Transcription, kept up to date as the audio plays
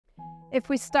If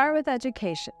we start with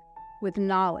education, with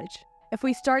knowledge, if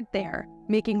we start there,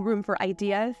 making room for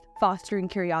ideas, fostering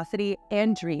curiosity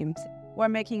and dreams, we're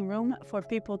making room for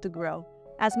people to grow.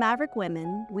 As Maverick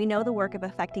women, we know the work of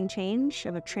affecting change,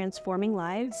 of transforming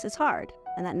lives is hard,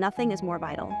 and that nothing is more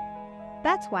vital.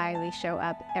 That's why we show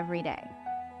up every day.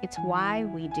 It's why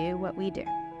we do what we do.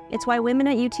 It's why women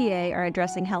at UTA are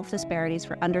addressing health disparities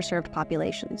for underserved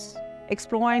populations.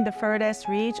 Exploring the furthest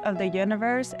reach of the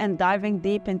universe and diving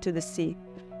deep into the sea.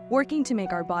 Working to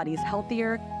make our bodies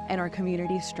healthier and our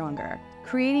communities stronger.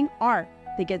 Creating art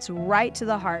that gets right to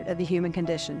the heart of the human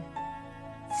condition.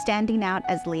 Standing out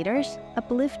as leaders,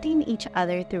 uplifting each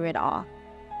other through it all.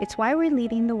 It's why we're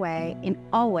leading the way in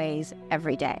all ways,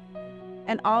 every day.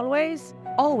 And always,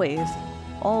 always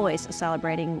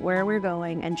celebrating where we're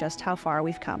going and just how far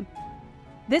we've come.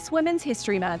 This Women's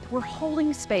History Month, we're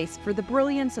holding space for the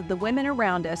brilliance of the women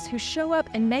around us who show up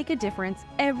and make a difference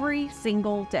every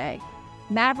single day.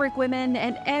 Maverick women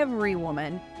and every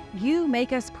woman, you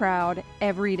make us proud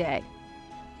every day.